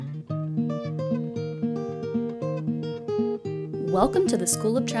Welcome to the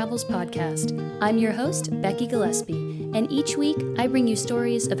School of Travel's podcast. I'm your host, Becky Gillespie, and each week I bring you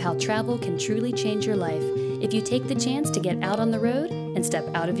stories of how travel can truly change your life if you take the chance to get out on the road and step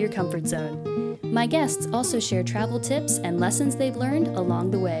out of your comfort zone. My guests also share travel tips and lessons they've learned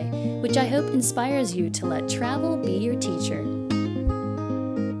along the way, which I hope inspires you to let travel be your teacher.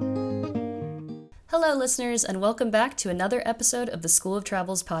 Hello, listeners, and welcome back to another episode of the School of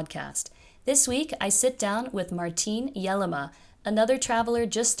Travel's podcast. This week, I sit down with Martine Jellema, another traveler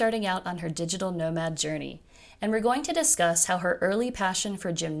just starting out on her digital nomad journey. And we're going to discuss how her early passion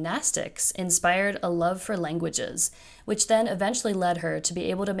for gymnastics inspired a love for languages, which then eventually led her to be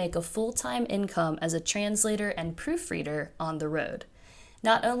able to make a full-time income as a translator and proofreader on the road.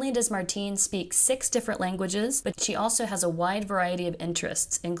 Not only does Martine speak 6 different languages, but she also has a wide variety of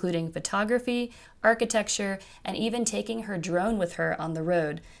interests, including photography, architecture, and even taking her drone with her on the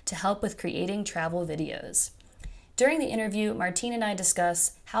road to help with creating travel videos. During the interview, Martine and I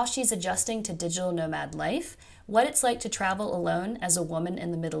discuss how she's adjusting to digital nomad life, what it's like to travel alone as a woman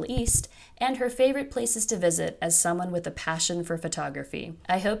in the Middle East, and her favorite places to visit as someone with a passion for photography.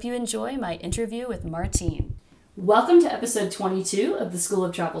 I hope you enjoy my interview with Martine. Welcome to episode 22 of the School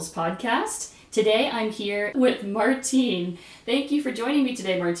of Travel's podcast. Today I'm here with Martine. Thank you for joining me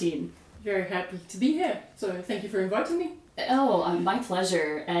today, Martine. Very happy to be here, so thank you for inviting me. Oh, my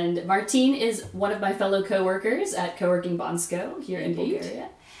pleasure. And Martine is one of my fellow co-workers at Co-working Bonsko here in Bulgaria.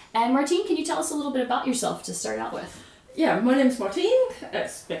 And Martine, can you tell us a little bit about yourself to start out with? Yeah, my name is Martine,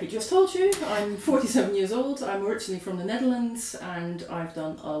 as Becky just told you. I'm 47 years old, I'm originally from the Netherlands, and I've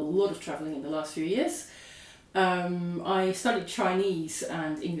done a lot of travelling in the last few years. I studied Chinese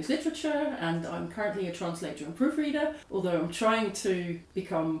and English literature, and I'm currently a translator and proofreader, although I'm trying to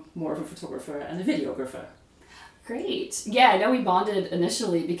become more of a photographer and a videographer. Great. Yeah, I know we bonded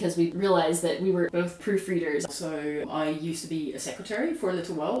initially because we realized that we were both proofreaders. So I used to be a secretary for a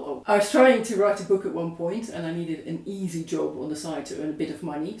little while. I was trying to write a book at one point and I needed an easy job on the side to earn a bit of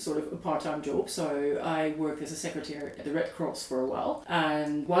money, sort of a part-time job. So I worked as a secretary at the Red Cross for a while.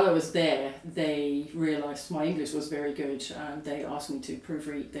 And while I was there, they realized my English was very good and they asked me to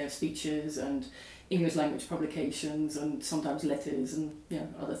proofread their speeches and English language publications and sometimes letters and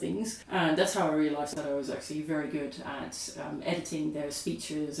other things. And that's how I realised that I was actually very good at editing their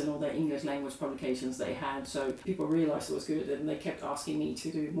speeches and all their English language publications they had. So people realised it was good and they kept asking me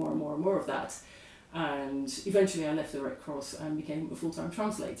to do more and more and more of that. And eventually I left the Red Cross and became a full-time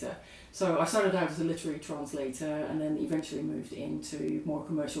translator. So I started out as a literary translator and then eventually moved into more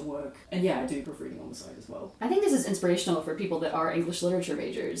commercial work. And I do proofreading on the side as well. I think this is inspirational for people that are English literature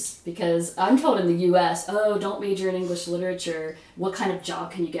majors because I'm told in the US, don't major in English literature. What kind of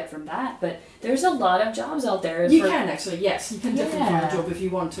job can you get from that? But there's a lot of jobs out there. You can actually, yes. You can definitely find a job if you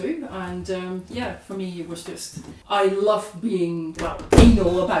want to. And for me it was just, I love being,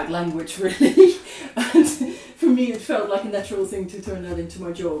 anal about language really. And for me, it felt like a natural thing to turn that into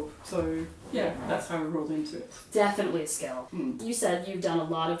my job. So, that's how I rolled into it. Definitely a skill. You said you've done a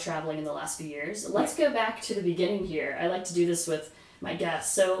lot of traveling in the last few years. Let's go back to the beginning here. I like to do this with my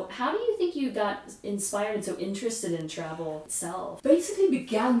guests. So how do you think you got inspired and so interested in travel itself? Basically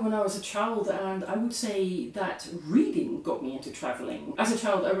began when I was a child, and I would say that reading got me into travelling. As a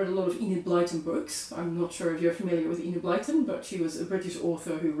child, I read a lot of Enid Blyton books. I'm not sure if you're familiar with Enid Blyton, but she was a British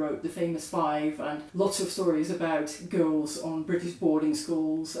author who wrote The Famous Five and lots of stories about girls on British boarding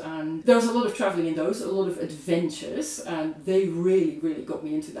schools. And there was a lot of travelling in those, a lot of adventures, and they really, really got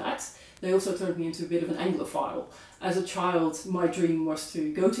me into that. They also turned me into a bit of an Anglophile. As a child, my dream was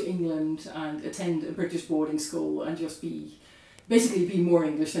to go to England and attend a British boarding school and just be more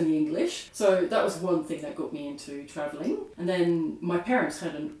English than the English. So that was one thing that got me into travelling. And then my parents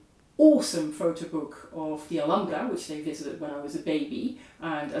had an awesome photo book of the Alhambra, which they visited when I was a baby.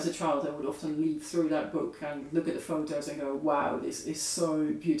 And as a child, I would often leaf through that book and look at the photos and go, wow, this is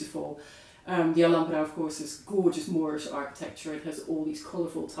so beautiful. The Alhambra, of course, is gorgeous Moorish architecture. It has all these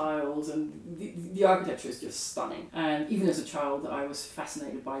colourful tiles and the architecture is just stunning. And even as a child, I was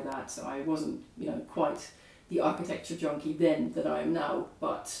fascinated by that. So I wasn't, quite the architecture junkie then that I am now,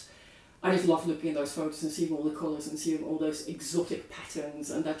 but I just love looking at those photos and seeing all the colours and seeing all those exotic patterns,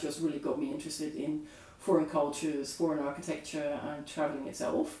 and that just really got me interested in foreign cultures, foreign architecture and travelling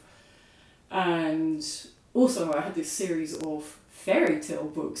itself. And also I had this series of fairy tale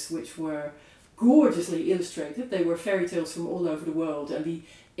books which were gorgeously illustrated. They were fairy tales from all over the world, and the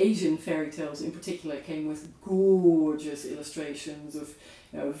Asian fairy tales in particular came with gorgeous illustrations of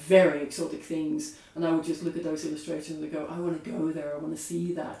very exotic things, and I would just look at those illustrations and go, I want to go there, I want to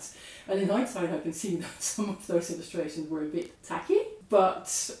see that. And in hindsight I can see that some of those illustrations were a bit tacky,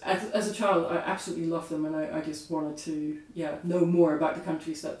 But as a child, I absolutely loved them, and I just wanted to know more about the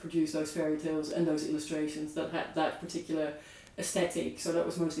countries that produced those fairy tales and those illustrations that had that particular aesthetic. So that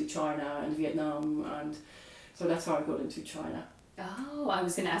was mostly China and Vietnam, and so that's how I got into China. Oh, I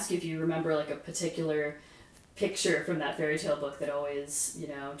was going to ask you if you remember like a particular picture from that fairy tale book that always,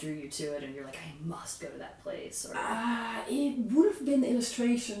 drew you to it and you're like, I must go to that place. Or it would have been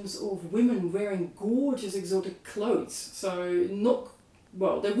illustrations of women wearing gorgeous exotic clothes. So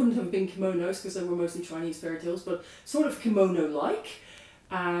they wouldn't have been kimonos because they were mostly Chinese fairy tales, but sort of kimono-like.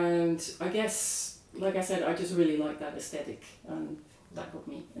 And I guess, like I said, I just really like that aesthetic, and that got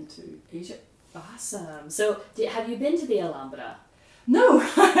me into Asia. Awesome. So have you been to the Alhambra? No,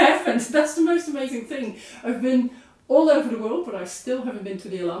 I haven't. That's the most amazing thing. I've been all over the world, but I still haven't been to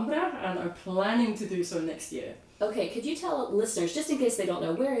the Alhambra, and I'm planning to do so next year. Okay, could you tell listeners, just in case they don't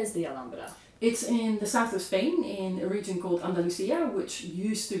know, where is the Alhambra? It's in the south of Spain, in a region called Andalusia, which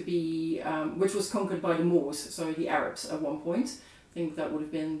used to be, which was conquered by the Moors, so the Arabs at one point. I think that would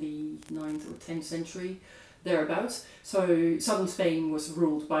have been the 9th or 10th century, thereabouts. So southern Spain was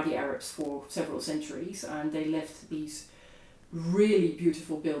ruled by the Arabs for several centuries, and they left these really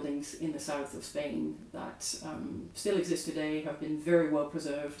beautiful buildings in the south of Spain that still exist today, have been very well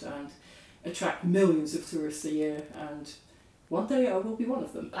preserved, and attract millions of tourists a year, and one day I will be one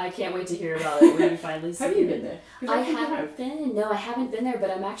of them. I can't wait to hear about it when you finally see it. Have you been there? I haven't been. No, I haven't been there,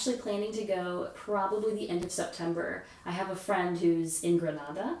 but I'm actually planning to go probably the end of September. I have a friend who's in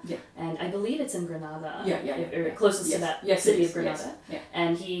Granada, and I believe it's in Granada, or closest to that city of Granada. Yeah.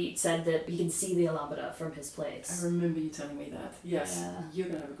 And he said that he can see the Alhambra from his place. I remember you telling me that. Yes, you're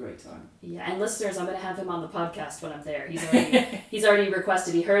going to have a great time. Yeah, and listeners, I'm going to have him on the podcast when I'm there. He's already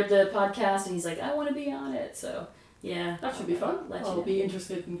requested. He heard the podcast, and he's like, I want to be on it, so... Yeah. That should be fun. I'll be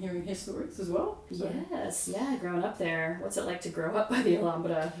interested in hearing his stories as well. So. Yes, growing up there. What's it like to grow up by the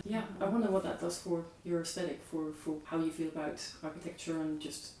Alhambra? Yeah, I wonder what that does for your aesthetic, for how you feel about architecture and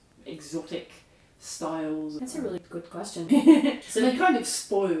just exotic styles. That's a really good question. So they kind of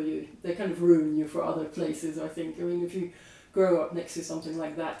spoil you. They kind of ruin you for other places, I think. I mean, if you grow up next to something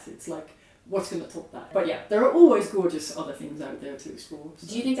like that, it's like, what's going to top that? But yeah, there are always gorgeous other things out there to explore. So.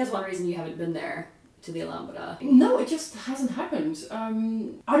 Do you think that's one reason you haven't been there? To the Alhambra? No, it just hasn't happened.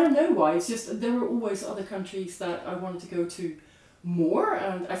 I don't know why. It's just there were always other countries that I wanted to go to more,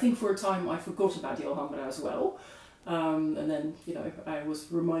 and I think for a time I forgot about the Alhambra as well. And then I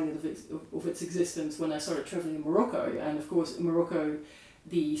was reminded of its existence when I started traveling in Morocco, and of course in Morocco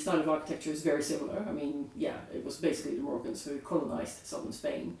the style of architecture is very similar. I mean, it was basically the Moroccans who colonized southern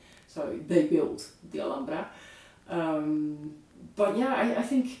Spain, so they built the Alhambra. But I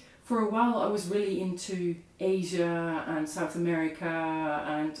think. For a while I was really into Asia and South America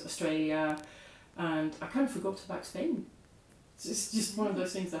and Australia, and I kind of forgot about Spain. It's just one of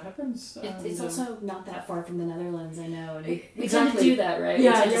those things that happens. It's also not that far from the Netherlands, I know. And we exactly. tend to do that, right?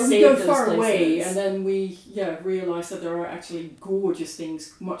 We go far away, and then we realise that there are actually gorgeous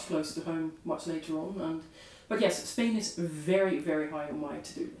things much closer to home much later on. But yes, Spain is very, very high on my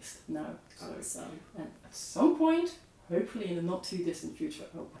to-do list now. So, and at some point, hopefully in the not too distant future.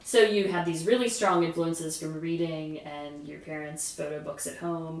 So you had these really strong influences from reading and your parents' photo books at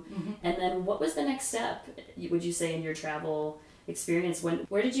home. Mm-hmm. And then what was the next step, would you say, in your travel experience?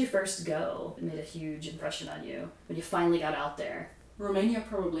 Where did you first go? It made a huge impression on you when you finally got out there. Romania,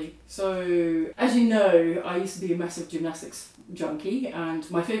 probably. So, as you know, I used to be a massive gymnastics junkie,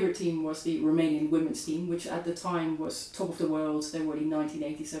 and my favourite team was the Romanian women's team, which at the time was top of the world. They were the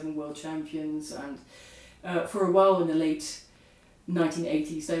 1987 world champions, and for a while in the late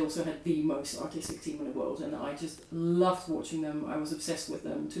 1980s, they also had the most artistic team in the world, and I just loved watching them. I was obsessed with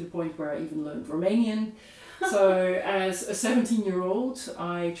them to the point where I even learned Romanian. So as a 17-year-old,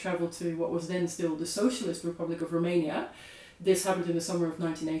 I travelled to what was then still the Socialist Republic of Romania. This happened in the summer of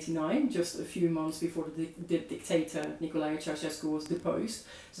 1989, just a few months before the dictator Nicolae Ceausescu was deposed.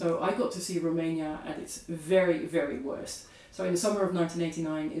 So I got to see Romania at its very, very worst. So in the summer of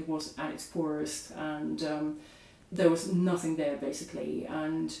 1989, it was at its poorest, and there was nothing there, basically.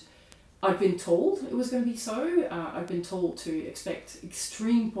 And I'd been told it was going to be so. I'd been told to expect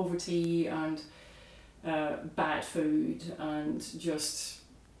extreme poverty and bad food and just,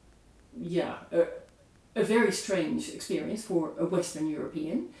 a very strange experience for a Western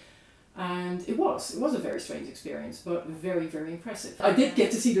European. And it was a very strange experience, but very, very impressive. I did get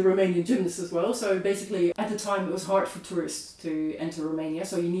to see the Romanian gymnasts as well. So basically, at the time, it was hard for tourists to enter Romania,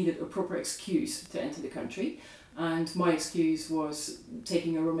 so you needed a proper excuse to enter the country. And my excuse was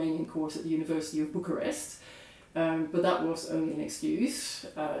taking a Romanian course at the University of Bucharest. But that was only an excuse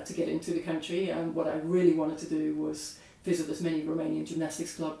to get into the country. And what I really wanted to do was visit as many Romanian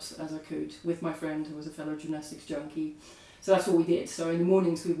gymnastics clubs as I could with my friend who was a fellow gymnastics junkie. So that's what we did. So in the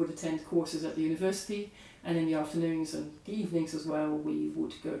mornings we would attend courses at the university, and in the afternoons and the evenings as well we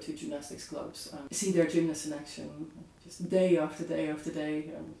would go to gymnastics clubs and see their gymnasts in action, just day after day after day,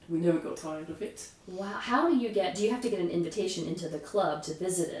 and we never got tired of it. Wow. How do you have to get an invitation into the club to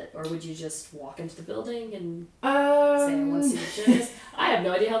visit it, or would you just walk into the building and say, I want to see the gymnast? I have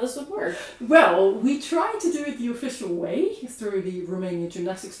no idea how this would work. Well, we tried to do it the official way through the Romanian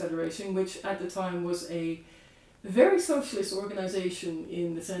Gymnastics Federation, which at the time was a very socialist organisation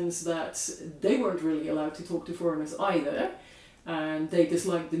in the sense that they weren't really allowed to talk to foreigners either, and they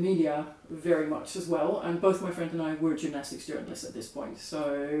disliked the media very much as well, and both my friend and I were gymnastics journalists at this point.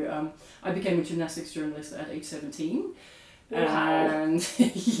 So I became a gymnastics journalist at age 17. Wow. And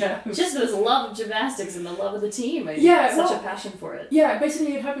yeah. Just this love of gymnastics and the love of the team. Such a passion for it. Yeah,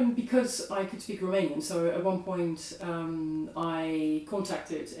 basically it happened because I could speak Romanian. So at one point I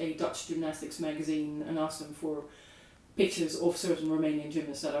contacted a Dutch gymnastics magazine and asked them for pictures of certain Romanian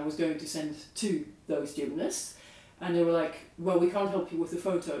gymnasts that I was going to send to those gymnasts. And they were like, well, we can't help you with the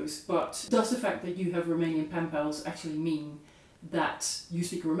photos, but does the fact that you have Romanian pen pals actually mean that you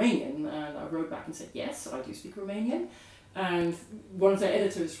speak Romanian? And I wrote back and said, yes, I do speak Romanian. And one of their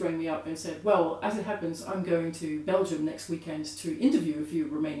editors rang me up and said, well, as it happens, I'm going to Belgium next weekend to interview a few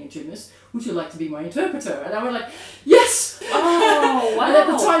Romanian gymnasts. Would you like to be my interpreter? And I was like, yes! Oh, wow! And at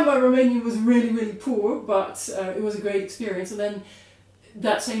the time my Romanian was really, really poor, but it was a great experience. And then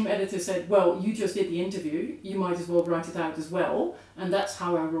that same editor said, well, you just did the interview, you might as well write it out as well. And that's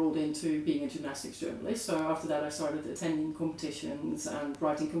how I rolled into being a gymnastics journalist. So after that I started attending competitions and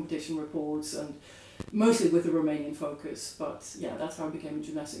writing competition reports, and mostly with a Romanian focus, but yeah, that's how I became a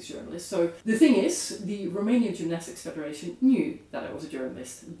gymnastics journalist. So the thing is, the Romanian Gymnastics Federation knew that I was a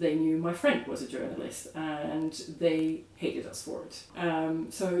journalist. They knew my friend was a journalist, and they hated us for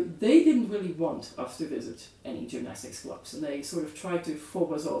it. So they didn't really want us to visit any gymnastics clubs, and they sort of tried to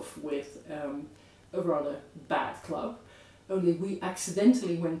fob us off with a rather bad club. Only we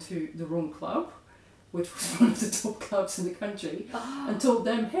accidentally went to the wrong club, which was one of the top clubs in the country, and told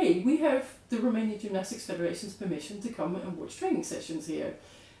them, hey, we have the Romanian Gymnastics Federation's permission to come and watch training sessions here.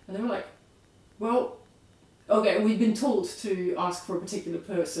 And they were like, well, okay, we've been told to ask for a particular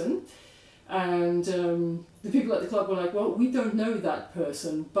person, and the people at the club were like, well, we don't know that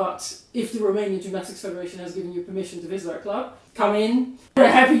person, but if the Romanian Gymnastics Federation has given you permission to visit our club, come in, we're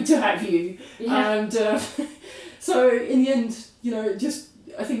happy to have you. Yeah. And so in the end,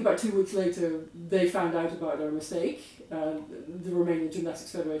 I think about 2 weeks later, they found out about our mistake. The Romanian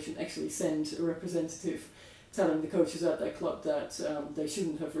Gymnastics Federation actually sent a representative telling the coaches at their club that they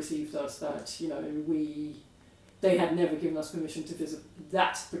shouldn't have received us, that they had never given us permission to visit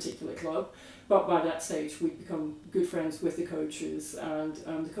that particular club. But by that stage, we'd become good friends with the coaches, and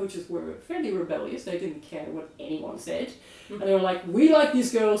the coaches were fairly rebellious. They didn't care what anyone said. Mm-hmm. And they were like, we like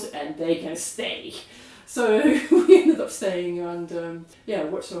these girls and they can stay. So we ended up staying and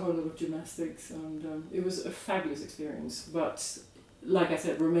watched a whole lot of gymnastics, and it was a fabulous experience. But like I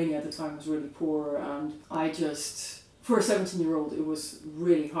said, Romania at the time was really poor, and for a 17-year-old, it was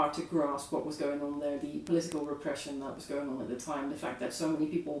really hard to grasp what was going on there, the political repression that was going on at the time, the fact that so many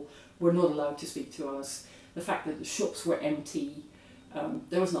people were not allowed to speak to us, the fact that the shops were empty.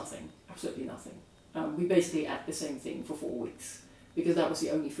 There was nothing, absolutely nothing. We basically ate the same thing for 4 weeks because that was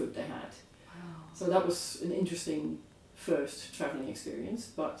the only food they had. So that was an interesting first travelling experience,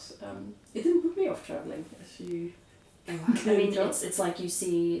 but it didn't put me off travelling, as you it's like you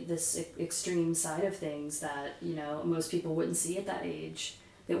see this extreme side of things that, most people wouldn't see at that age.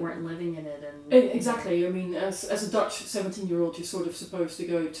 They weren't living in it. And exactly. I mean, as a Dutch 17-year-old, you're sort of supposed to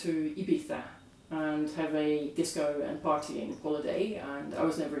go to Ibiza and have a disco and partying holiday, and I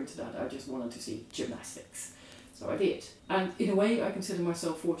was never into that. I just wanted to see gymnastics. So I did. And in a way, I consider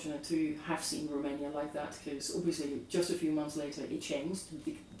myself fortunate to have seen Romania like that, because obviously just a few months later it changed.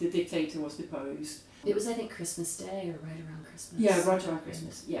 The dictator was deposed. It was, I think, Christmas Day or right around Christmas. Yeah, right around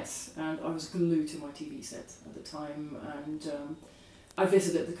Christmas, yes. And I was glued to my TV set at the time, and I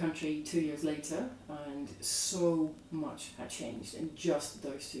visited the country 2 years later, and so much had changed in just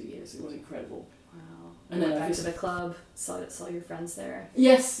those 2 years. It was incredible. Wow. And then back to the club, saw your friends there.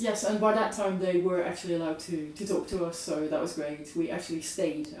 Yes, and by that time they were actually allowed to talk to us, so that was great. We actually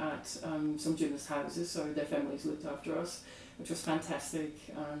stayed at some gymnast houses, so their families looked after us. which was fantastic.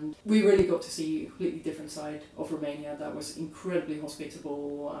 And we really got to see a completely different side of Romania that was incredibly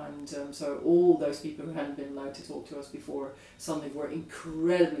hospitable. And so all those people who hadn't been allowed to talk to us before suddenly were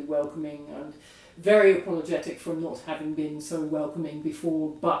incredibly welcoming and very apologetic for not having been so welcoming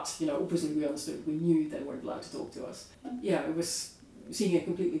before. But, obviously we understood, we knew they weren't allowed to talk to us. Yeah, it was seeing a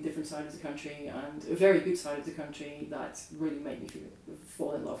completely different side of the country, and a very good side of the country that really made me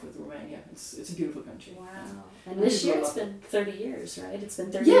fall in love with Romania. It's a beautiful country. Wow. And this year it's been 30 years, right? It's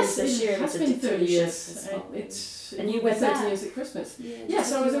been 30 years this year. Yes, it has been 30 years. And you went 30 years at Christmas.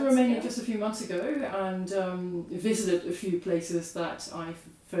 Yes, I was in Romania just a few months ago and visited a few places that I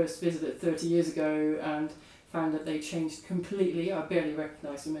first visited 30 years ago and found that they changed completely. I barely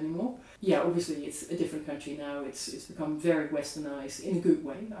recognise them anymore. Yeah, obviously it's a different country now. It's become very westernized in a good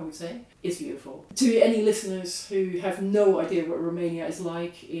way, I would say. It's beautiful. To any listeners who have no idea what Romania is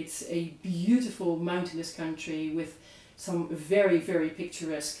like, it's a beautiful mountainous country with some very, very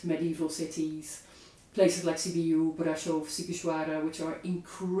picturesque medieval cities. Places like Sibiu, Brașov, Sighișoara, which are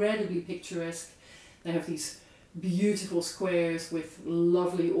incredibly picturesque. They have these beautiful squares with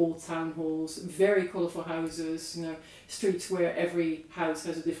lovely old town halls, very colourful houses, streets where every house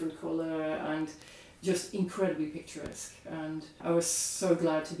has a different colour, and just incredibly picturesque. And I was so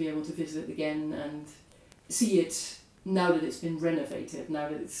glad to be able to visit it again and see it now that it's been renovated, now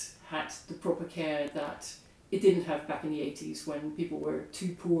that it's had the proper care that it didn't have back in the 80s when people were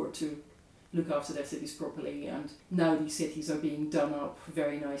too poor to look after their cities properly. And now these cities are being done up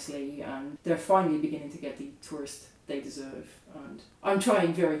very nicely and they're finally beginning to get the tourist they deserve. And I'm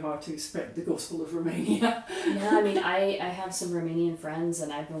trying very hard to spread the gospel of Romania. Yeah, I mean, I have some Romanian friends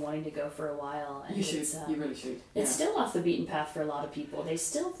and I've been wanting to go for a while. And you should, you really should. It's still off the beaten path for a lot of people. They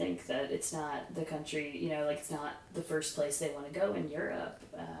still think that it's not the country, it's not the first place they want to go in Europe.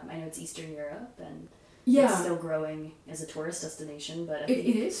 I know it's Eastern Europe and it's still growing as a tourist destination, but it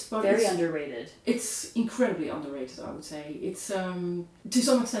is, but very underrated. It's incredibly underrated, I would say. It's to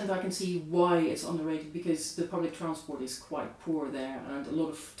some extent I can see why it's underrated, because the public transport is quite poor there and a lot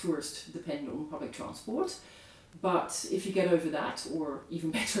of tourists depend on public transport. But if you get over that, or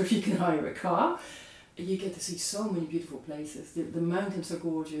even better if you can hire a car, you get to see so many beautiful places. The mountains are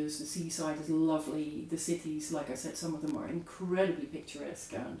gorgeous, the seaside is lovely, the cities, like I said, some of them are incredibly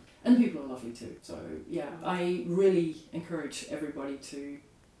picturesque, and the people are lovely too. So yeah, I really encourage everybody to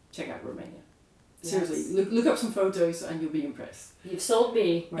check out Romania. Seriously, look up some photos and you'll be impressed. You've sold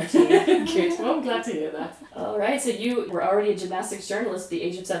me, Martine. Good, well I'm glad to hear that. All right, so you were already a gymnastics journalist at the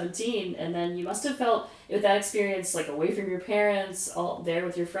age of 17, and then you must have felt, with that experience, like away from your parents, all there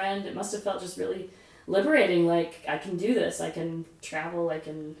with your friend, it must have felt just really liberating, like I can do this, I can travel, I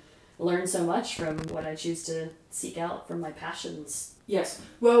can learn so much from what I choose to seek out from my passions. Yes,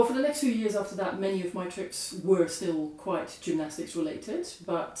 well for the next few years after that, many of my trips were still quite gymnastics related,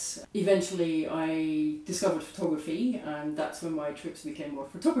 but eventually I discovered photography and that's when my trips became more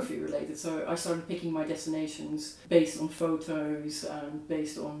photography related. So I started picking my destinations based on photos and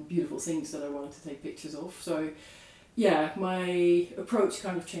based on beautiful things that I wanted to take pictures of. So yeah, my approach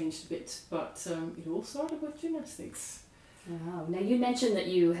kind of changed a bit, but it all started with gymnastics. Wow. Now you mentioned that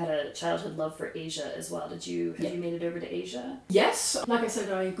you had a childhood love for Asia as well. Have you made it over to Asia? Yes. Like I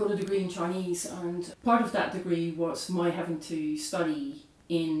said, I got a degree in Chinese, and part of that degree was my having to study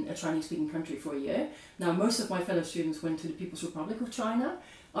in a Chinese-speaking country for a year. Now, most of my fellow students went to the People's Republic of China.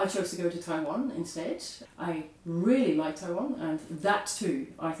 I chose to go to Taiwan instead. I really like Taiwan, and that too,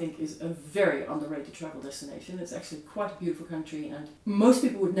 I think, is a very underrated travel destination. It's actually quite a beautiful country, and most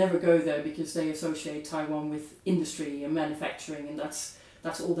people would never go there because they associate Taiwan with industry and manufacturing, and that's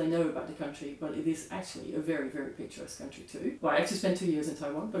all they know about the country, but it is actually a very, very picturesque country too. Well, I actually spent 2 years in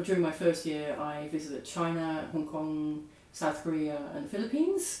Taiwan, but during my first year I visited China, Hong Kong, South Korea and the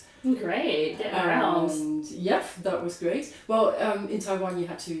Philippines. Great, getting around. And yep, that was great. Well, in Taiwan you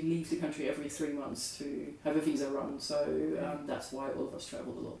had to leave the country every 3 months to have a visa run, so that's why all of us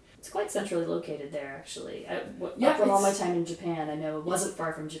travelled a lot. It's quite centrally located there, actually. From all my time in Japan, I know it wasn't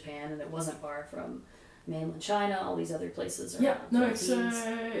far from Japan, and it wasn't far from mainland China, all these other places.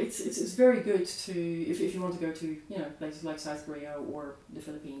 It's very good to if you want to go to places like South Korea or the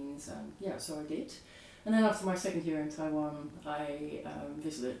Philippines, and so I did. And then after my second year in Taiwan, I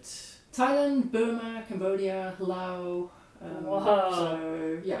visited Thailand, Burma, Cambodia, Laos.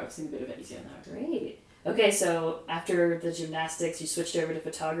 So I've seen a bit of Asia now. Great. Okay, so after the gymnastics, you switched over to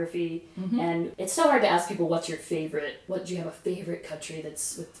photography, and it's so hard to ask people what's your favorite. Do you have a favorite country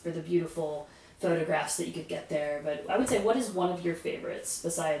for the beautiful photographs that you could get there? But I would say, what is one of your favorites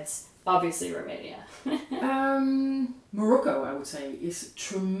besides Obviously Romania. Morocco, I would say, is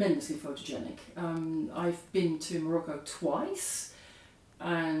tremendously photogenic. I've been to Morocco twice,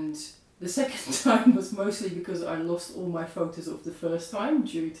 and the second time was mostly because I lost all my photos of the first time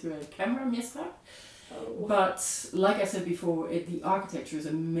due to a camera mishap. Oh. But like I said before, the architecture is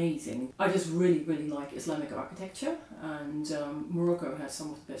amazing. I just really, really like Islamic architecture, and Morocco has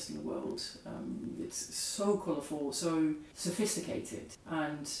some of the best in the world. It's so colourful, so sophisticated,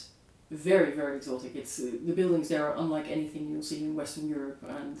 and very, very exotic. It's the buildings there are unlike anything you'll see in Western Europe,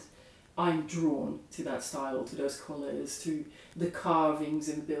 and I'm drawn to that style, to those colours, to the carvings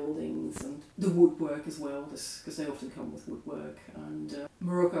in the buildings, and the woodwork as well, because they often come with woodwork. And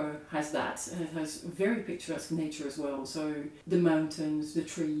Morocco has that, and it has very picturesque nature as well. So the mountains, the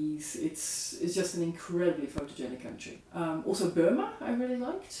trees, it's just an incredibly photogenic country. Also Burma, I really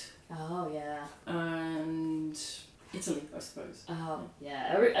liked. Oh, yeah. And Italy, I suppose. Oh,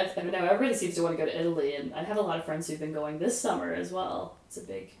 yeah. I know everybody seems to want to go to Italy, and I have a lot of friends who've been going this summer as well.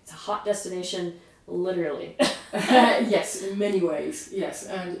 It's a hot destination, literally. Yes, in many ways, yes,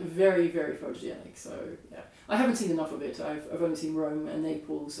 and very, very photogenic. So, yeah. I haven't seen enough of it. I've only seen Rome and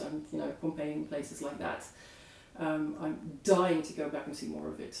Naples and, Pompeii and places like that. I'm dying to go back and see more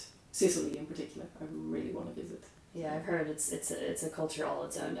of it. Sicily in particular, I really want to visit. Yeah, I've heard it's a culture all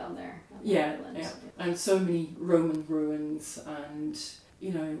its own down there. Yeah, and so many Roman ruins and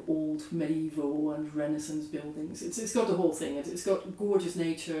old medieval and Renaissance buildings. It's got the whole thing. It's got gorgeous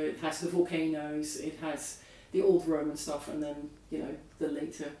nature. It has the volcanoes. It has the old Roman stuff, and then the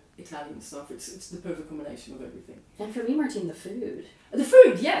later Italian stuff. It's the perfect combination of everything. And for me, Martine, the food. The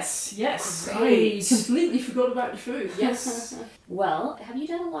food, yes. Great. I completely forgot about the food. Yes. Well, have you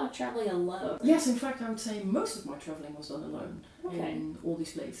done a lot of traveling alone? Yes, in fact, I would say most of my traveling was done alone. Okay. In all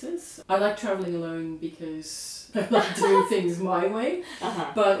these places. I like traveling alone because I like doing things my way,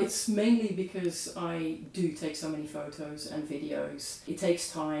 but it's mainly because I do take so many photos and videos. It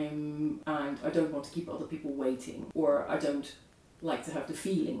takes time, and I don't want to keep other people waiting, or I don't like to have the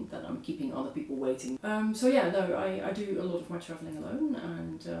feeling that I'm keeping other people waiting. I do a lot of my traveling alone,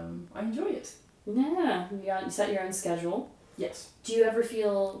 and I enjoy it. Yeah, you set your own schedule. Yes. Do you ever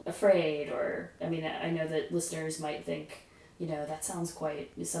feel afraid, or, I know that listeners might think, that sounds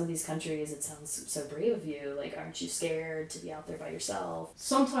some of these countries, it sounds so brave of you, like, aren't you scared to be out there by yourself?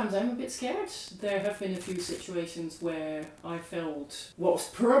 Sometimes I'm a bit scared. There have been a few situations where I felt what was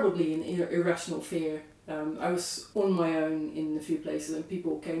probably an irrational fear. I was on my own in a few places, and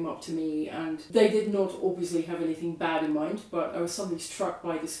people came up to me, and they did not obviously have anything bad in mind, but I was suddenly struck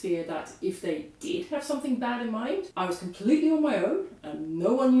by this fear that if they did have something bad in mind, I was completely on my own, and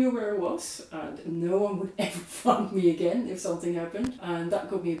no one knew where I was, and no one would ever find me again if something happened, and that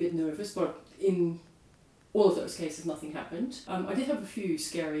got me a bit nervous. But in all of those cases, nothing happened. I did have a few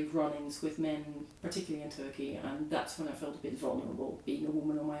scary run-ins with men, particularly in Turkey, and that's when I felt a bit vulnerable, being a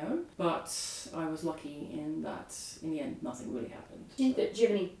woman on my own. But I was lucky in that, in the end, nothing really happened. Do you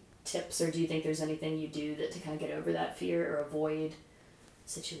have any tips, or do you think there's anything you do to kind of get over that fear or avoid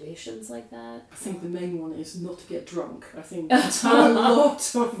situations like that? I think the main one is not to get drunk. I think that's how a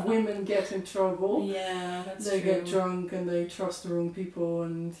lot of women get in trouble. Yeah, that's They true. get drunk and they trust the wrong people,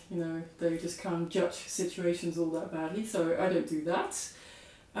 and they just can't judge situations all that badly. So I don't do that.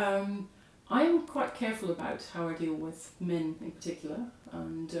 I'm quite careful about how I deal with men in particular,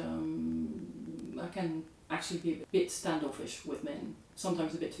 and I can actually be a bit standoffish with men,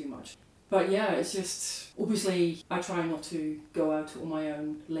 sometimes a bit too much. But yeah, it's just, obviously I try not to go out on my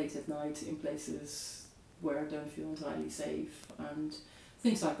own late at night in places where I don't feel entirely safe, and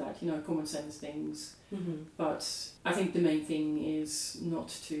things like that, common sense things. Mm-hmm. But I think the main thing is not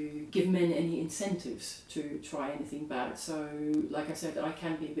to give men any incentives to try anything bad. So, like I said, I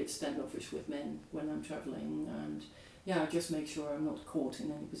can be a bit standoffish with men when I'm travelling, and yeah, just make sure I'm not caught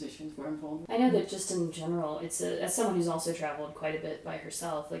in any positions where I'm vulnerable. I know that just in general, as someone who's also traveled quite a bit by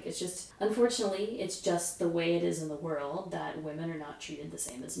herself, like, it's just, unfortunately, it's just the way it is in the world that women are not treated the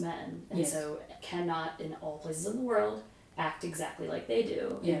same as men. And Yes. so cannot, in all places in the world, act exactly like they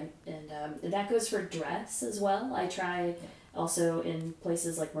do. Yeah. And that goes for dress as well. I try also in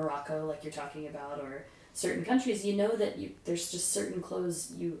places like Morocco, like you're talking about, or certain countries, that there's just certain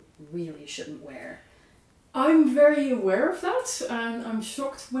clothes you really shouldn't wear. I'm very aware of that, and I'm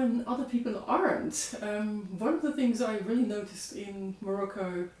shocked when other people aren't. One of the things I really noticed in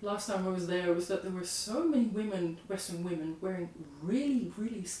Morocco last time I was there was that there were so many women, Western women, wearing really,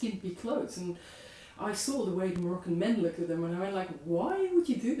 really skimpy clothes. And I saw the way the Moroccan men look at them, and I went like, why would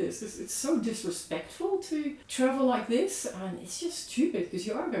you do this? It's so disrespectful to travel like this, and it's just stupid because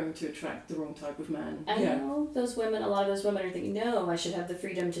you are going to attract the wrong type of man. I know those women, a lot of those women are thinking, no, I should have the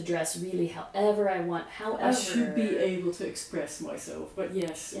freedom to dress really however I want, however. I should be able to express myself, but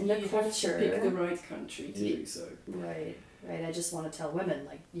yes, in the culture, have to pick the right country to do so. Right. I just want to tell women,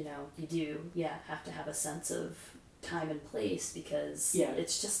 like, you know, you do, have to have a sense of time and place because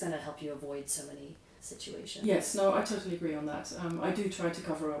it's just going to help you avoid so many situations. Yes, no, I totally agree on that. I do try to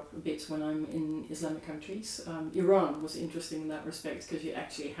cover up a bit when I'm in Islamic countries. Iran was interesting in that respect because you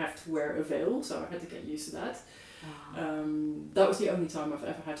actually have to wear a veil, so I had to get used to that. That was the only time I've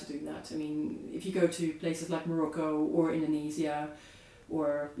ever had to do that. I mean, if you go to places like Morocco or Indonesia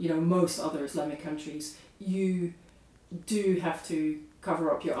or, you know, most other Islamic countries, you do have to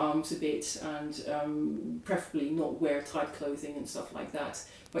cover up your arms a bit and preferably not wear tight clothing and stuff like that.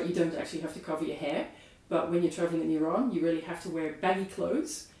 But you don't actually have to cover your hair. But when you're traveling in Iran, you really have to wear baggy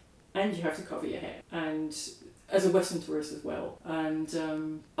clothes and you have to cover your hair. And as a Western tourist as well. And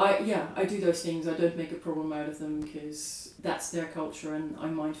I do those things. I don't make a problem out of them because that's their culture and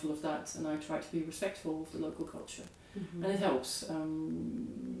I'm mindful of that, and I try to be respectful of the local culture. Mm-hmm. And it helps.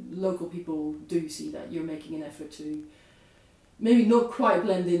 Local people do see that you're making an effort to maybe not quite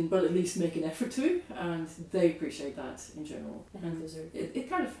blend in, but at least make an effort to, and they appreciate that in general. And it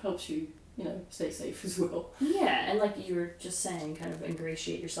kind of helps you, you know, stay safe as well. Yeah, and like you were just saying, kind of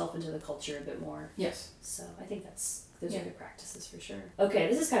ingratiate yourself into the culture a bit more. Yes. So I think those are good practices for sure. Okay,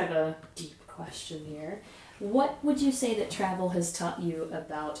 this is kind of a deep question here. What would you say that travel has taught you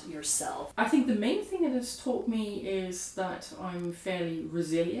about yourself? I think the main thing it has taught me is that I'm fairly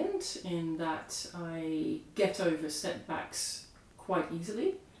resilient in that I get over setbacks quite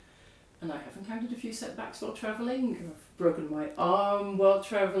easily, and I have encountered a few setbacks while travelling. I've broken my arm while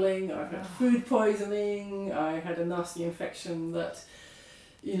travelling, I've had food poisoning, I had a nasty infection that,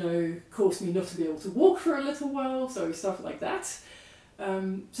 you know, caused me not to be able to walk for a little while, so stuff like that.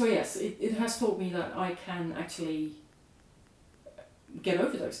 So yes, it has taught me that I can actually get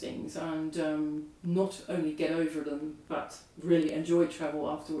over those things and not only get over them, but really enjoy travel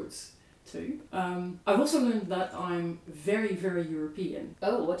afterwards too. I've also learned that I'm very, very European.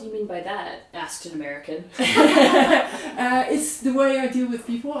 Oh, what do you mean by that? Asked an American. It's the way I deal with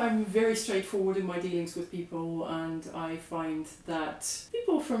people. I'm very straightforward in my dealings with people, and I find that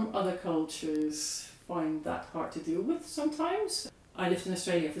people from other cultures find that hard to deal with sometimes. I lived in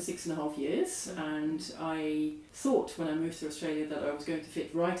Australia for 6.5 years, and I thought when I moved to Australia that I was going to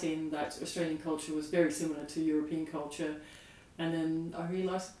fit right in, that Australian culture was very similar to European culture, and then I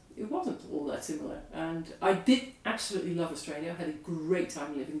realised it wasn't all that similar. And I did absolutely love Australia. I had a great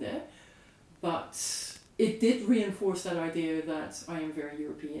time living there, but it did reinforce that idea that I am very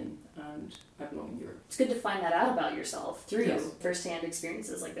European and I belong in Europe. It's good to find that out about yourself through first-hand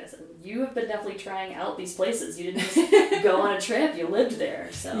experiences like this. And you have been definitely trying out these places. You didn't just go on a trip, you lived there.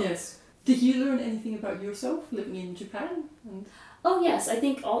 So. Yes. Did you learn anything about yourself living in Japan? Oh yes, I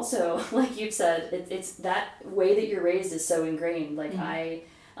think also, like you've said, it's that way that you're raised is so ingrained. Like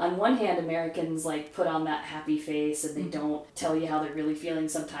on one hand, Americans like put on that happy face and they don't tell you how they're really feeling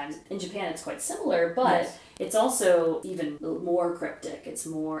sometimes. In Japan, it's quite similar, but it's also even more cryptic. It's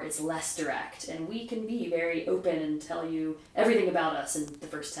less direct, and we can be very open and tell you everything about us in the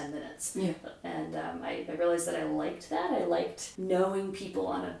first 10 minutes. Yeah. And I realized that I liked that. I liked knowing people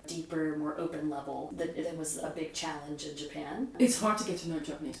on a deeper, more open level. That it was a big challenge in Japan. It's hard to get to know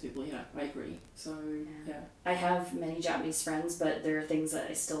Japanese people, yeah, I agree. So, yeah. I have many Japanese friends, but there are things that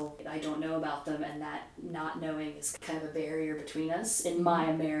I don't know about them, and that not knowing is kind of a barrier between us in my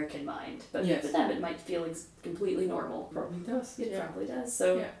American mind. But for them, it might feel completely normal. Probably does. It probably does.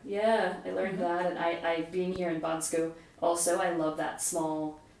 So I learned that, and I being here in Bansko, also I love that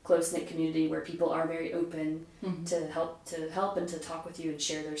small, close-knit community where people are very open to help and to talk with you and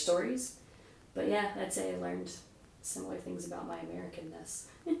share their stories. But yeah, I'd say I learned similar things about my Americanness.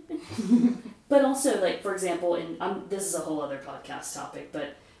 But also, like, for example, this is a whole other podcast topic,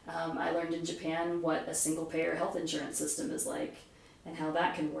 but I learned in Japan what a single-payer health insurance system is like and how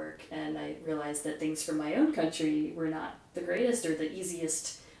that can work. And I realized that things from my own country were not the greatest or the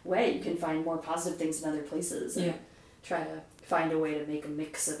easiest way. You can find more positive things in other places and try to find a way to make a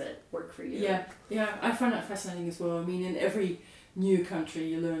mix of it work for you. Yeah, I find that fascinating as well. I mean, in every new country,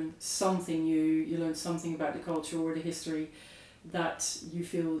 you learn something new, you learn something about the culture or the history that you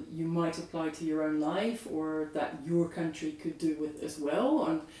feel you might apply to your own life or that your country could do with as well.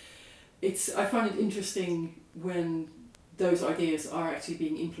 And I find it interesting when those ideas are actually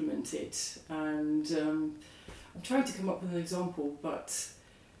being implemented. And I'm trying to come up with an example, but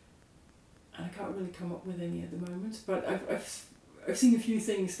and I can't really come up with any at the moment, but I've seen a few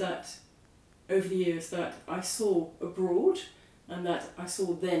things that over the years that I saw abroad and that I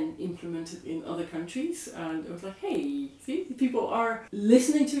saw then implemented in other countries, and it was like, hey, see, people are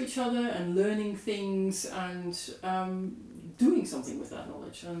listening to each other and learning things and doing something with that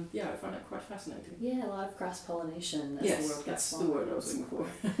knowledge, and yeah, I find that quite fascinating. Yeah, a lot of cross-pollination. Yes, that's the word I was looking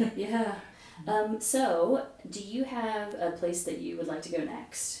for. Yeah. So, do you have a place that you would like to go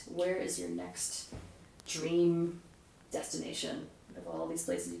next? Where is your next dream destination of all these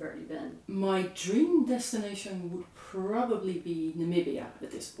places you've already been? My dream destination would probably be Namibia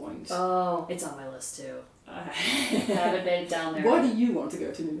at this point. Oh, it's on my list too. I haven't made it down there. Why do you want to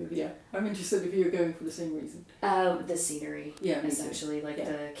go to Namibia? I'm interested if you're going for the same reason. The scenery. Yeah, essentially, like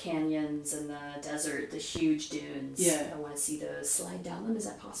the canyons and the desert, the huge dunes. Yeah. I want to see those. Slide down them. Is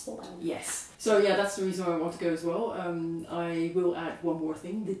that possible? I don't know. Yes. So yeah, that's the reason why I want to go as well. I will add one more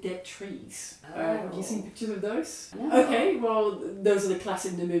thing: the dead trees. Have you seen pictures of those? No. Okay. Well, those are the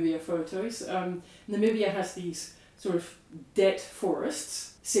classic Namibia photos. Namibia has these sort of dead forests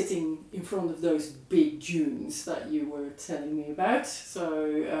sitting in front of those big dunes that you were telling me about.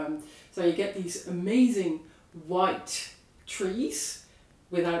 So you get these amazing white trees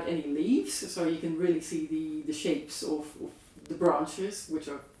without any leaves, so you can really see the shapes of the branches, which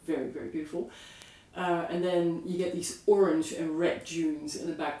are very, very beautiful. And then you get these orange and red dunes in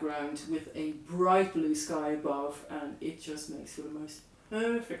the background with a bright blue sky above, and it just makes for the most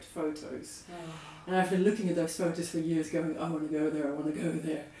perfect photos. And I've been looking at those photos for years going, I want to go there, I want to go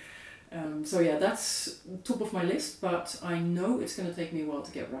there. So yeah, that's top of my list, but I know it's going to take me a while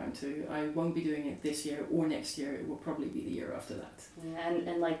to get around to. I won't be doing it this year or next year. It will probably be the year after that.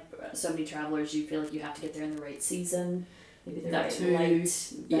 Yeah, and like so many travelers, you feel like you have to get there in the right season, maybe the That right too.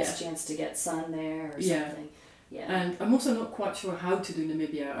 light, best chance to get sun there or something. Yeah. And I'm also not quite sure how to do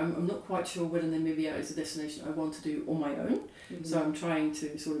Namibia. I'm not quite sure whether Namibia is a destination I want to do on my own. Mm-hmm. So I'm trying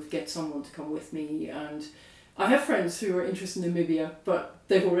to sort of get someone to come with me. And I have friends who are interested in Namibia, but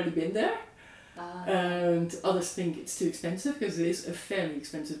they've already been there. And others think it's too expensive because it is a fairly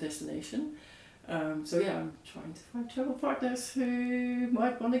expensive destination. So yeah, I'm trying to find travel partners who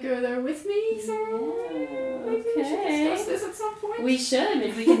might want to go there with me. So maybe we should discuss this at some point. We should.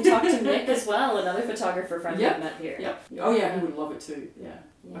 Maybe we can talk to Nick as well, another photographer friend we've met here. Yep. Oh yeah, he would love it too. Yeah,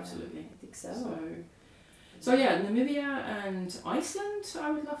 absolutely. I think so. So yeah, Namibia and Iceland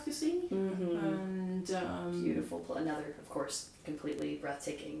I would love to see. Mm-hmm. And beautiful. Another, of course, completely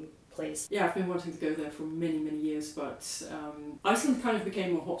breathtaking place. Yeah, I've been wanting to go there for many, many years, but Iceland kind of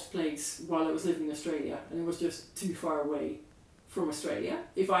became a hot place while I was living in Australia, and it was just too far away from Australia.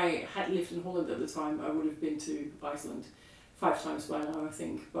 If I had lived in Holland at the time, I would have been to Iceland 5 times by now, I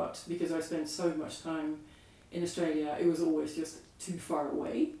think, but because I spent so much time in Australia, it was always just too far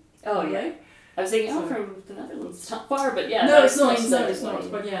away. Oh, yeah. I was thinking, from the Netherlands, it's not far, but yeah. No, it's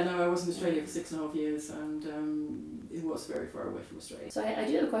not. But yeah, no, I was in Australia for 6.5 years, and it was very far away from Australia. So I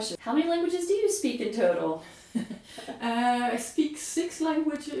do have a question. How many languages do you speak in total? I speak 6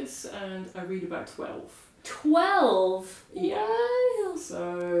 languages, and I read about 12. 12? Yeah. Wow.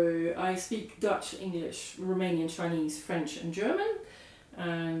 So I speak Dutch, English, Romanian, Chinese, French, and German.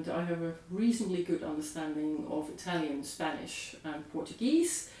 And I have a reasonably good understanding of Italian, Spanish, and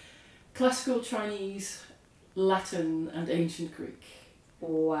Portuguese. Classical Chinese, Latin, and ancient Greek.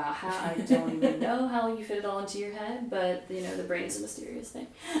 Wow, I don't even know how you fit it all into your head, but the brain is a mysterious thing.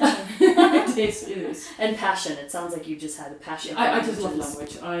 It is. And passion. It sounds like you just had a passion. I just love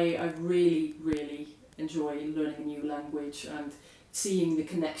language. I really, really enjoy learning a new language and seeing the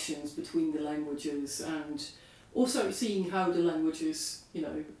connections between the languages, and also seeing how the languages,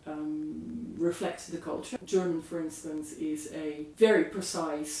 reflect the culture. German, for instance, is a very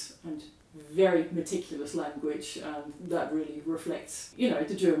precise and very meticulous language, and that really reflects,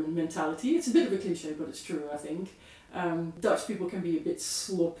 the German mentality. It's a bit of a cliche, but it's true, I think. Dutch people can be a bit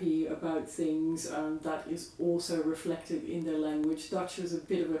sloppy about things, and that is also reflected in their language. Dutch is a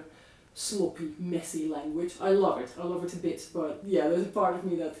bit of a sloppy, messy language. I love it a bit, but yeah, there's a part of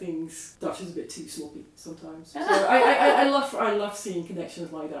me that thinks Dutch is a bit too sloppy sometimes. So I love seeing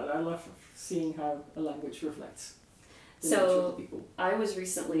connections like that. I love seeing how a language reflects the nature of the people. I was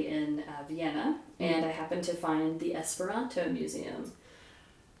recently in Vienna, and I happened to find the Esperanto Museum.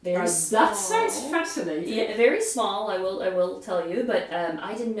 That sounds fascinating. Yeah, very small, I will tell you, but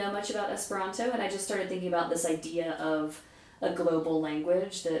I didn't know much about Esperanto, and I just started thinking about this idea of a global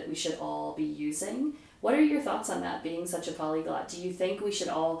language that we should all be using. What are your thoughts on that, being such a polyglot? Do you think we should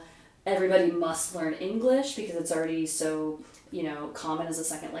all everybody must learn English because it's already so, common as a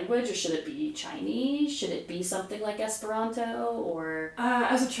second language, or should it be Chinese? Should it be something like Esperanto, or?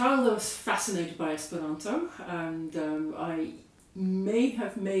 As a child, I was fascinated by Esperanto, and I may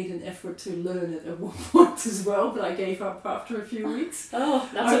have made an effort to learn it at one point as well, but I gave up after a few weeks. Oh,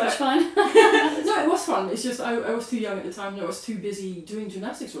 not so much fun. No, it was fun. It's just I was too young at the time, and I was too busy doing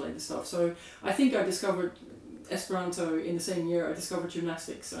gymnastics related stuff. So I think I discovered Esperanto in the same year I discovered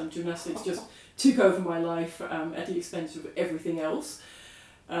gymnastics, and gymnastics just took over my life at the expense of everything else.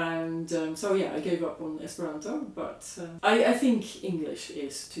 And so yeah, I gave up on Esperanto, but I think English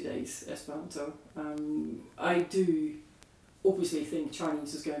is today's Esperanto. I do obviously think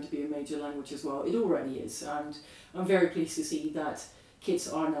Chinese is going to be a major language as well. It already is, and I'm very pleased to see that kids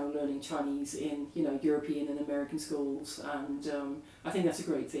are now learning Chinese in European and American schools, and I think that's a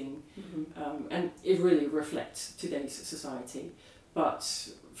great thing. Mm-hmm. And it really reflects today's society. But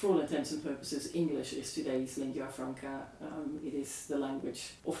for all intents and purposes, English is today's lingua franca. It is the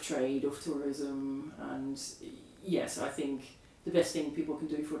language of trade, of tourism, and yes, I think the best thing people can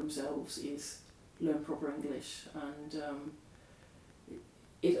do for themselves is learn proper English, and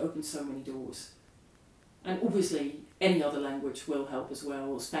it opens so many doors. And obviously any other language will help as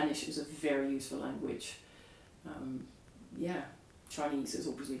well. Spanish is a very useful language. Chinese is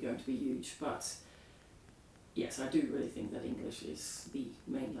obviously going to be huge, but yes, I do really think that English is the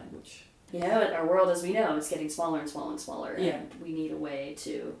main language. Our world, as we know, is getting smaller and smaller and smaller, Yeah. and we need a way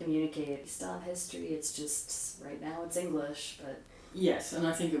to communicate. Based on history, it's just, right now it's English, but... Yes, and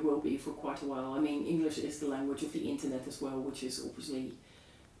I think it will be for quite a while. I mean, English is the language of the internet as well, which is obviously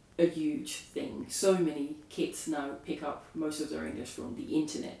a huge thing. So many kids now pick up most of their English from the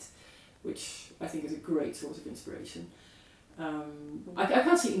internet, which I think is a great source of inspiration. I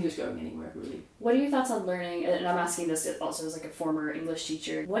can't see English going anywhere, really. What are your thoughts on learning, and I'm asking this also as like a former English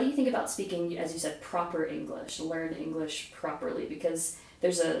teacher, what do you think about speaking, as you said, proper English, learn English properly? Because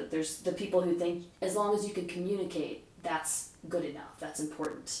there's the people who think as long as you can communicate, that's good enough, that's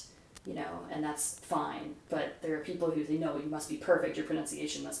important, and that's fine. But there are people who say, no, you must be perfect, your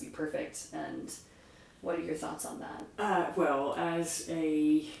pronunciation must be perfect. And what are your thoughts on that? Well, as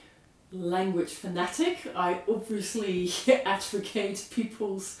a language fanatic, I obviously advocate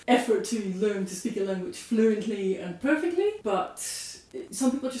people's effort to learn to speak a language fluently and perfectly, but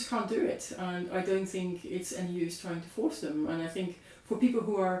some people just can't do it, and I don't think it's any use trying to force them. And I think for people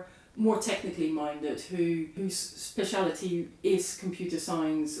who are more technically minded, whose speciality is computer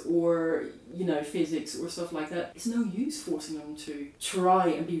science or physics or stuff like that, it's no use forcing them to try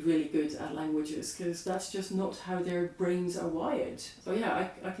and be really good at languages, because that's just not how their brains are wired. So yeah,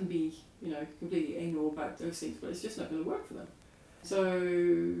 I can be completely anal about those things, but it's just not going to work for them.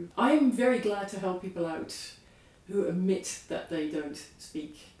 So I'm very glad to help people out who admit that they don't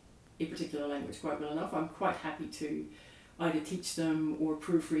speak a particular language quite well enough. I'm quite happy to either teach them or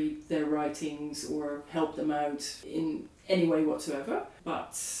proofread their writings or help them out in any way whatsoever.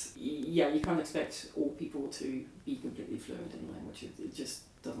 But yeah, you can't expect all people to be completely fluent in a language. It just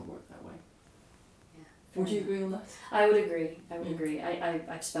doesn't work that way. Yeah. Would you agree on that? I would agree.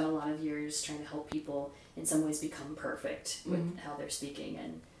 I've spent a lot of years trying to help people in some ways become perfect with how they're speaking,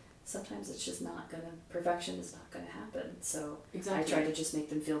 and sometimes it's just perfection is not gonna happen. So exactly. I try to just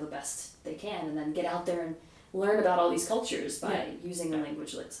make them feel the best they can, and then get out there and learn about all these cultures by using a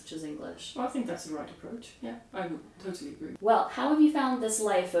language such as English. Well, I think that's the right approach. Yeah, I would totally agree. Well, how have you found this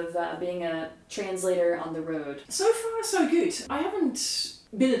life of being a translator on the road? So far, so good. I haven't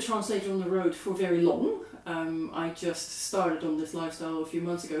been a translator on the road for very long. I just started on this lifestyle a few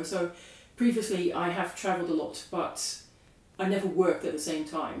months ago. So previously I have travelled a lot, but I never worked at the same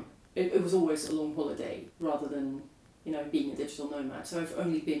time. It was always a long holiday rather than being a digital nomad. So I've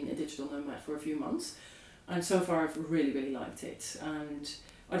only been a digital nomad for a few months. And so far I've really, really liked it. And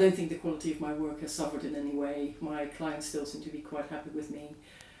I don't think the quality of my work has suffered in any way. My clients still seem to be quite happy with me.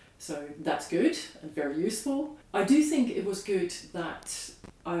 So that's good and very useful. I do think it was good that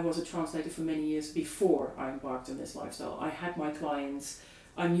I was a translator for many years before I embarked on this lifestyle. I had my clients,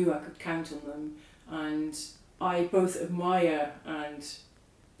 I knew I could count on them, and I both admire and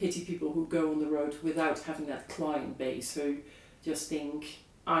pity people who go on the road without having that client base, who just think,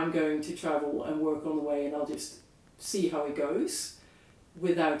 I'm going to travel and work on the way and I'll just see how it goes,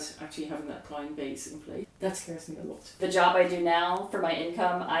 without actually having that client base in place. That scares me a lot. The job I do now for my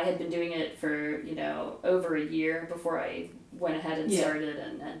income, I had been doing it for, over a year before I went ahead and started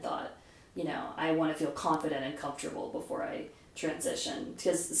and thought, I want to feel confident and comfortable before I transition?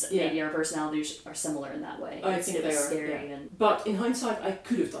 Because Yeah. maybe our personalities are similar in that way. I think it was they are, scary. yeah. And But in hindsight, I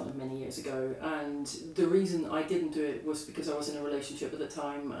could have done it many years ago, and the reason I didn't do it was because I was in a relationship at the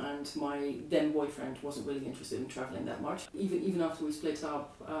time, and my then boyfriend wasn't really interested in travelling that much. Even after we split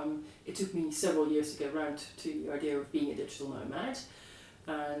up, it took me several years to get around to the idea of being a digital nomad,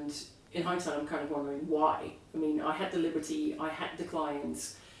 and in hindsight, I'm kind of wondering why. I mean, I had the liberty, I had the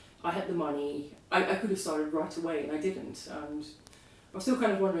clients, I had the money. I could have started right away, and I didn't. And I'm still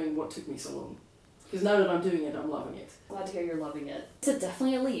kind of wondering what took me so long. Because now that I'm doing it, I'm loving it. glad to hear you're loving it. It's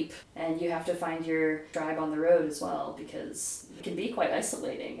definitely a leap, and you have to find your tribe on the road as well, because it can be quite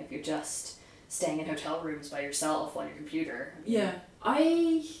isolating if you're just staying in hotel rooms by yourself on your computer. Yeah,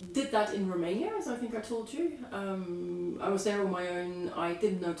 I did that in Romania, as I think I told you. I was there on my own. I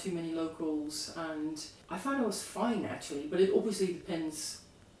didn't know too many locals, and I found I was fine actually, but it obviously depends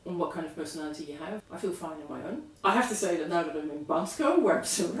on what kind of personality you have. I feel fine on my own. I have to say that now that I'm in Bansko, where I'm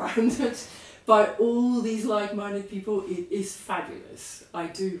surrounded by all these like-minded people, it is fabulous. I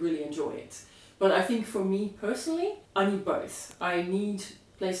do really enjoy it. But I think for me personally, I need both. I need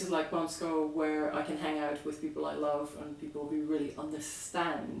places like Bansko where I can hang out with people I love and people who really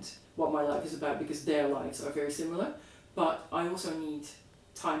understand what my life is about, because their lives are very similar. But I also need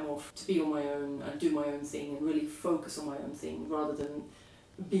time off to be on my own and do my own thing and really focus on my own thing rather than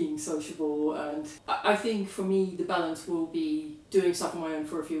being sociable. And I think for me the balance will be doing stuff on my own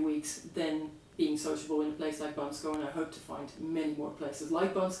for a few weeks, then being sociable in a place like Bansko, and I hope to find many more places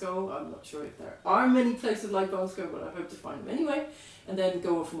like Bansko. I'm not sure if there are many places like Bansko, but I hope to find them anyway, and then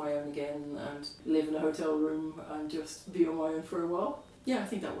go off on my own again and live in a hotel room and just be on my own for a while. Yeah, I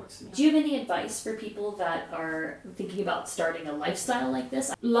think that works for me. Do you have any advice for people that are thinking about starting a lifestyle like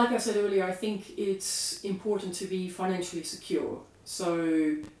this? Like I said earlier, I think it's important to be financially secure.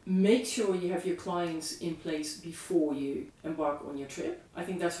 So make sure you have your clients in place before you embark on your trip. I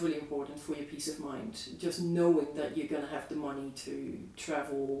think that's really important for your peace of mind. Just knowing that you're going to have the money to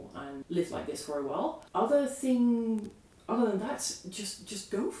travel and live like this for a while. Other than that, just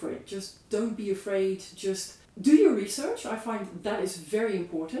go for it. Just don't be afraid. Just do your research. I find that is very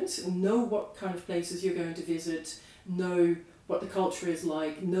important. Know what kind of places you're going to visit. Know what the culture is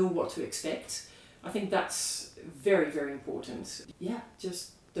like. Know what to expect. I think that's very, very important. Yeah,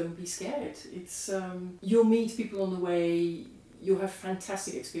 just don't be scared. It's you'll meet people on the way. You'll have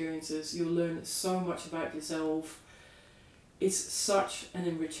fantastic experiences. You'll learn so much about yourself. It's such an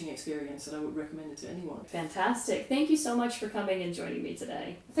enriching experience, and I would recommend it to anyone. Fantastic. Thank you so much for coming and joining me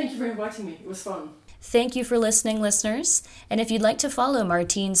today. Thank you for inviting me. It was fun. Thank you for listening, listeners. And if you'd like to follow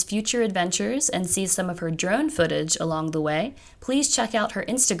Martine's future adventures and see some of her drone footage along the way, please check out her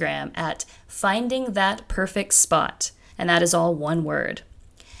Instagram at Finding That Perfect Spot. And that is all one word.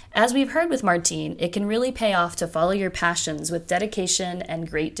 As we've heard with Martine, it can really pay off to follow your passions with dedication and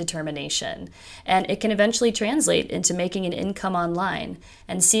great determination. And it can eventually translate into making an income online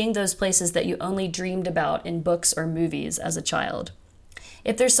and seeing those places that you only dreamed about in books or movies as a child.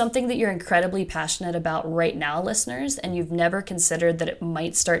 If there's something that you're incredibly passionate about right now, listeners, and you've never considered that it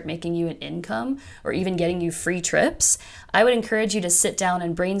might start making you an income or even getting you free trips, I would encourage you to sit down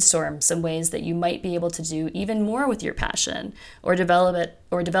and brainstorm some ways that you might be able to do even more with your passion, or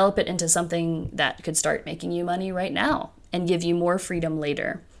develop it into something that could start making you money right now and give you more freedom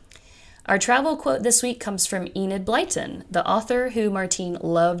later. Our travel quote this week comes from Enid Blyton, the author who Martine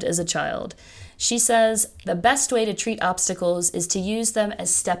loved as a child. She says, "The best way to treat obstacles is to use them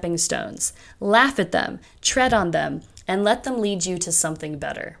as stepping stones. Laugh at them, tread on them, and let them lead you to something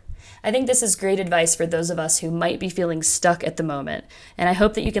better." I think this is great advice for those of us who might be feeling stuck at the moment, and I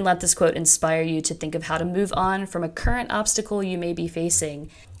hope that you can let this quote inspire you to think of how to move on from a current obstacle you may be facing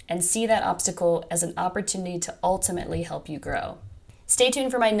and see that obstacle as an opportunity to ultimately help you grow. Stay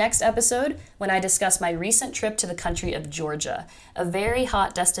tuned for my next episode when I discuss my recent trip to the country of Georgia, a very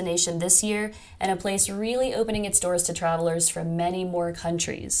hot destination this year and a place really opening its doors to travelers from many more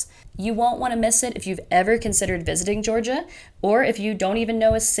countries. You won't want to miss it if you've ever considered visiting Georgia, or if you don't even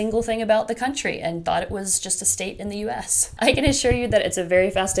know a single thing about the country and thought it was just a state in the US. I can assure you that it's a very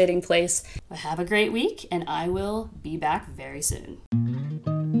fascinating place. Have a great week, and I will be back very soon.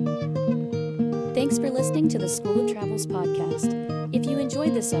 Thanks for listening to the School of Travels podcast. If you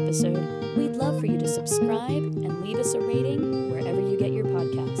enjoyed this episode, we'd love for you to subscribe and leave us a rating wherever you get your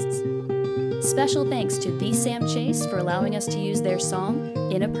podcasts. Special thanks to The Sam Chase for allowing us to use their song,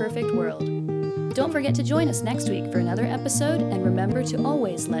 In a Perfect World. Don't forget to join us next week for another episode, and remember to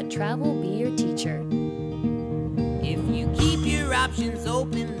always let travel be your teacher. If you keep your options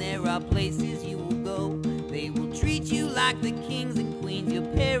open, there are places you will go. They will treat you like the kings and queens your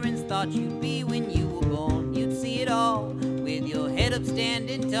parents thought you'd be when you were born. You'd see it all with your get up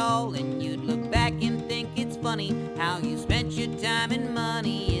standing tall, and you'd look back and think it's funny how you spent your time and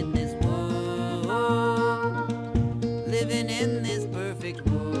money